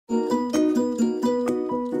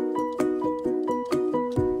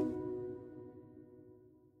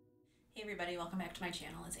welcome back to my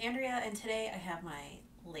channel. It's Andrea, and today I have my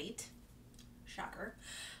late, shocker,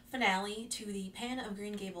 finale to the Pan of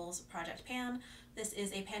Green Gables Project Pan. This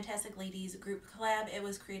is a Pantastic Ladies group collab. It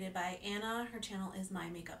was created by Anna. Her channel is My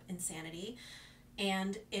Makeup Insanity,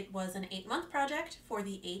 and it was an 8-month project for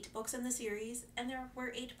the 8 books in the series, and there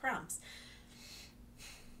were 8 prompts.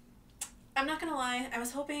 I'm not gonna lie, I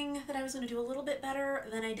was hoping that I was gonna do a little bit better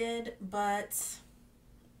than I did, but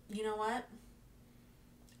you know what?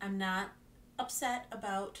 I'm not upset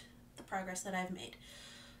about the progress that I've made.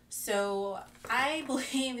 So I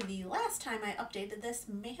believe the last time I updated this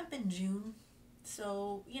may have been June.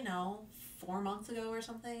 So, 4 months ago or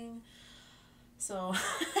something. So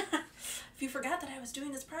if you forgot that I was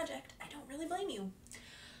doing this project, I don't really blame you.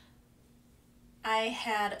 I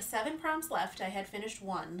had 7 prompts left. I had finished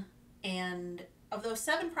 1. And of those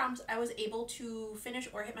 7 prompts, I was able to finish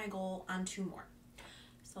or hit my goal on 2 more.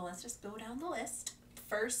 So let's just go down the list.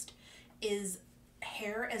 First is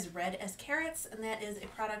Hair as Red as Carrots, and that is a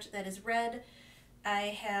product that is red. I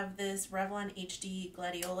have this Revlon HD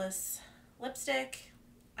Gladiolus lipstick.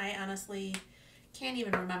 I honestly can't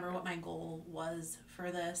even remember what my goal was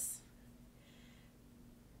for this.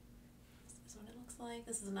 This is what it looks like.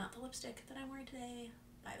 This is not the lipstick that I'm wearing today,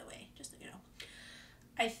 by the way, just so you know.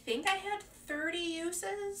 I think I had 30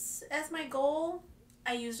 uses as my goal.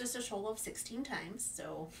 I used just a total of 16 times,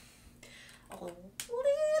 so a little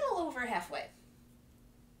over halfway.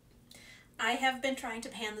 I have been trying to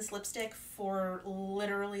pan this lipstick for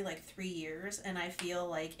literally like 3 years, and I feel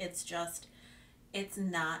like it's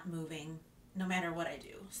not moving no matter what I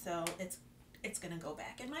do. So it's gonna go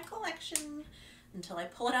back in my collection until I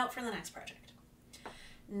pull it out for the next project.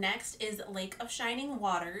 Next is Lake of Shining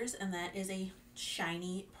Waters, and that is a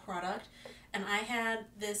shiny product. And I had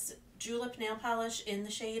this Julep nail polish in the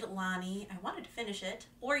shade Lonnie. I wanted to finish it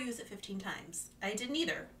or use it 15 times. I did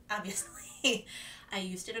neither, obviously. I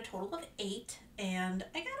used it a total of 8, and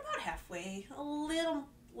I got about halfway, a little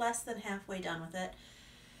less than halfway done with it.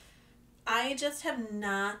 I just have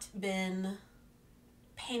not been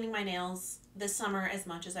painting my nails this summer as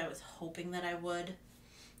much as I was hoping that I would.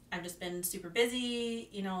 I've just been super busy,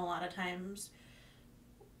 a lot of times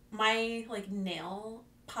my nail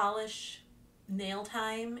polish nail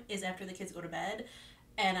time is after the kids go to bed,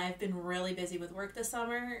 and I've been really busy with work this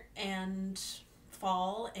summer and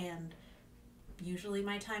fall, and usually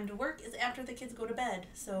my time to work is after the kids go to bed.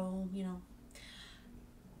 So,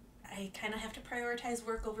 I kind of have to prioritize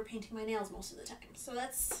work over painting my nails most of the time. So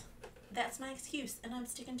that's my excuse, and I'm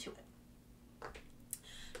sticking to it.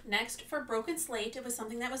 Next, for Broken Slate, it was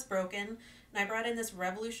something that was broken, and I brought in this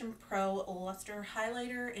Revolution Pro Luster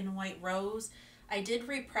Highlighter in White Rose. I did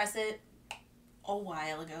repress it a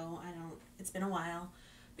while ago. It's been a while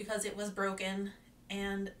because it was broken,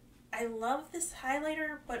 and I love this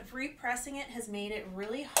highlighter, but repressing it has made it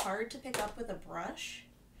really hard to pick up with a brush.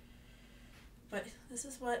 But this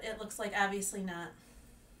is what it looks like. Obviously not.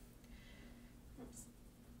 Oops.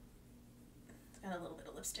 It's got a little bit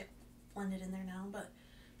of lipstick blended in there now, but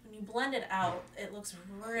when you blend it out, it looks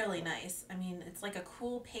really nice. I mean, it's like a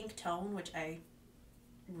cool pink tone, which I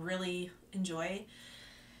really enjoy.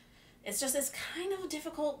 It's just it's kind of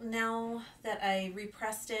difficult now that I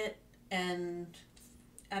repressed it, and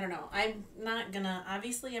I don't know.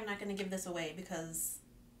 Obviously I'm not gonna give this away because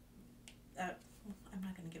I'm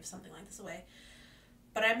not gonna give something like this away.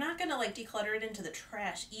 But I'm not gonna declutter it into the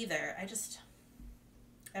trash either. I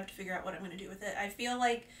have to figure out what I'm gonna do with it. I feel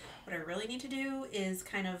like what I really need to do is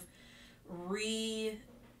kind of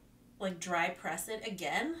dry press it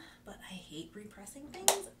again, but I hate repressing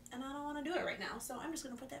things and I don't want to do it right now, so I'm just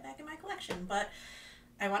going to put that back in my collection. But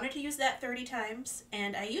I wanted to use that 30 times,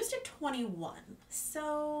 and I used it 21,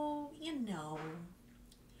 so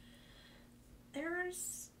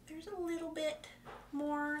there's a little bit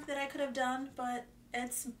more that I could have done, but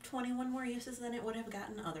it's 21 more uses than it would have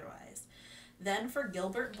gotten otherwise. Then for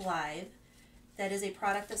Gilbert Blythe, that is a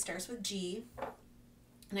product that starts with G,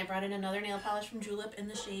 and I brought in another nail polish from Julep in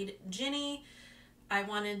the shade Ginny. I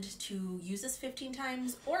wanted to use this 15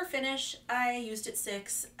 times or finish. I used it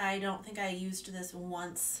 6. I don't think I used this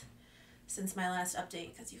once since my last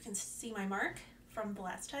update, because you can see my mark from the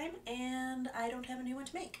last time, and I don't have a new one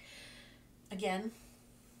to make. Again,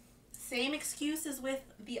 same excuse as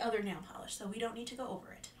with the other nail polish, so we don't need to go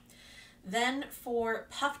over it. Then for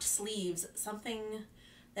puffed sleeves, something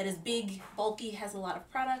that is big, bulky, has a lot of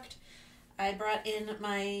product, I brought in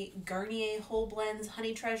my Garnier Whole Blends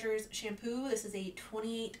Honey Treasures shampoo. This is a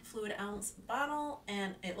 28 fluid ounce bottle,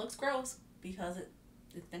 and it looks gross because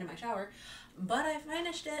it's been in my shower, but I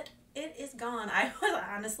finished it. It is gone. I was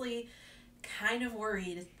honestly kind of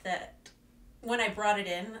worried that when I brought it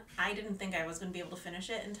in, I didn't think I was going to be able to finish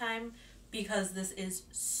it in time because this is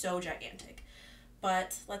so gigantic.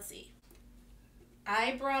 But let's see.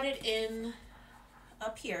 I brought it in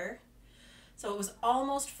up here, so it was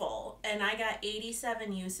almost full, and I got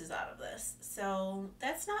 87 uses out of this. So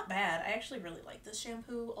that's not bad. I actually really like this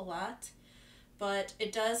shampoo a lot, but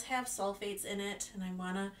it does have sulfates in it, and I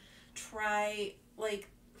want to try, like,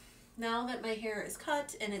 now that my hair is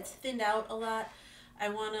cut and it's thinned out a lot, I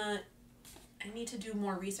need to do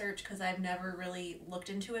more research because I've never really looked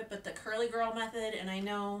into it, but the curly girl method, and I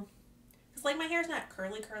know, because like my hair's not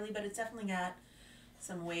curly, but it's definitely got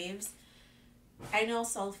some waves. I know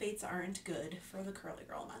sulfates aren't good for the curly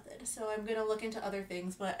girl method, so I'm going to look into other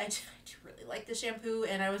things, but I do really like the shampoo,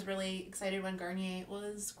 and I was really excited when Garnier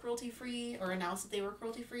was cruelty-free, or announced that they were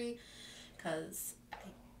cruelty-free, because I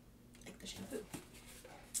like the shampoo.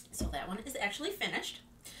 So that one is actually finished.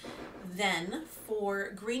 Then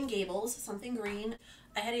for Green Gables, something green,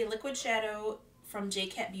 I had a liquid shadow from J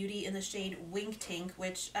Cat Beauty in the shade Wink Tink,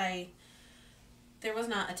 which there was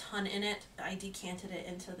not a ton in it. I decanted it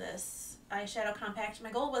into this eyeshadow compact.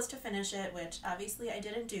 My goal was to finish it, which obviously I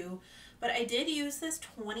didn't do, but I did use this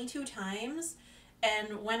 22 times,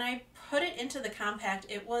 and when I put it into the compact,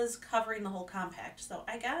 it was covering the whole compact, so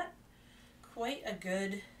I got quite a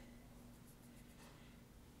good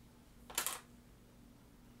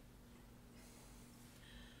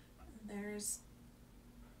there's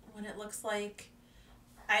what it looks like.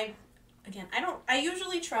 I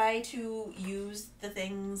usually try to use the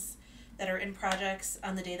things that are in projects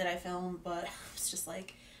on the day that I film, but it's just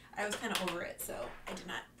like, I was kind of over it, so I did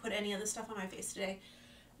not put any of this stuff on my face today.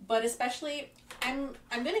 But especially, I'm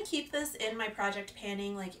going to keep this in my project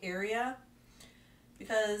panning like area,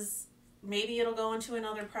 because maybe it'll go into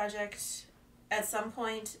another project at some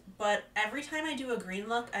point, but every time I do a green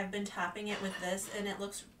look, I've been topping it with this, and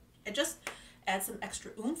it just adds some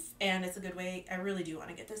extra oomph, and it's a good way. I really do want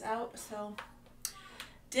to get this out, so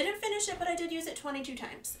didn't finish it, but I did use it 22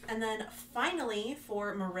 times. And then finally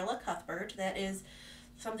for Marilla Cuthbert, that is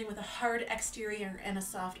something with a hard exterior and a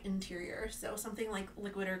soft interior, so something like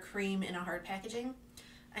liquid or cream in a hard packaging.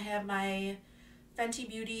 I have my Fenty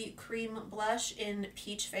Beauty cream blush in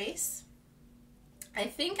Peach Face. I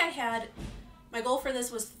think my goal for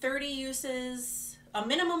this was 30 uses, a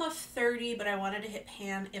minimum of 30, but I wanted to hit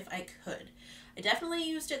pan if I could. I definitely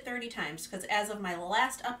used it 30 times because as of my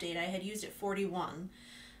last update, I had used it 41.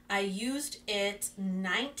 I used it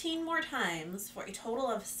 19 more times for a total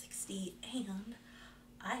of 60, and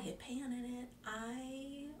I hit pan in it.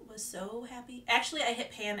 I was so happy. Actually, I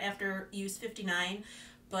hit pan after use 59,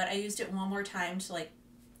 but I used it one more time to like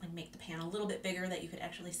make the pan a little bit bigger that you could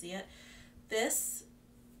actually see it. This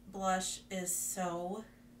blush is so...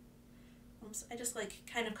 Oops, I just like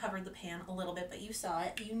kind of covered the pan a little bit, but you saw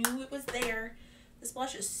it. You knew it was there. This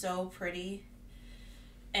blush is so pretty.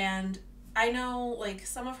 And I know like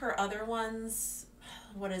some of her other ones,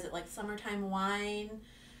 what is it, like Summertime Wine,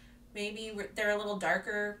 maybe they're a little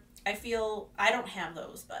darker. I don't have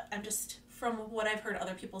those, but I'm just, from what I've heard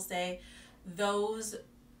other people say, those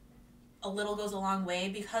a little goes a long way.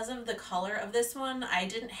 Because of the color of this one, I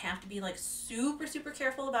didn't have to be like super, super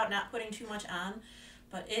careful about not putting too much on.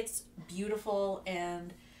 But it's beautiful,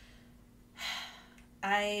 and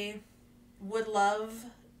I would love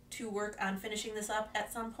to work on finishing this up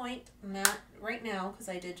at some point. Not right now, because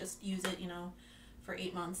I did just use it, for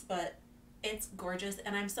 8 months, but it's gorgeous,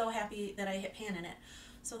 and I'm so happy that I hit pan in it.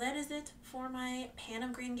 So that is it for my Pan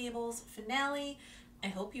of Green Gables finale. I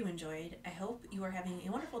hope you enjoyed. I hope you are having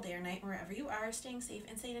a wonderful day or night wherever you are, staying safe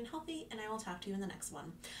and sane and healthy, and I will talk to you in the next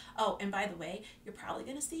one. Oh, and by the way, you're probably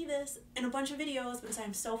going to see this in a bunch of videos because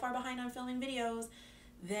I'm so far behind on filming videos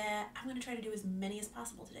that I'm going to try to do as many as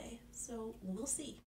possible today. So we'll see.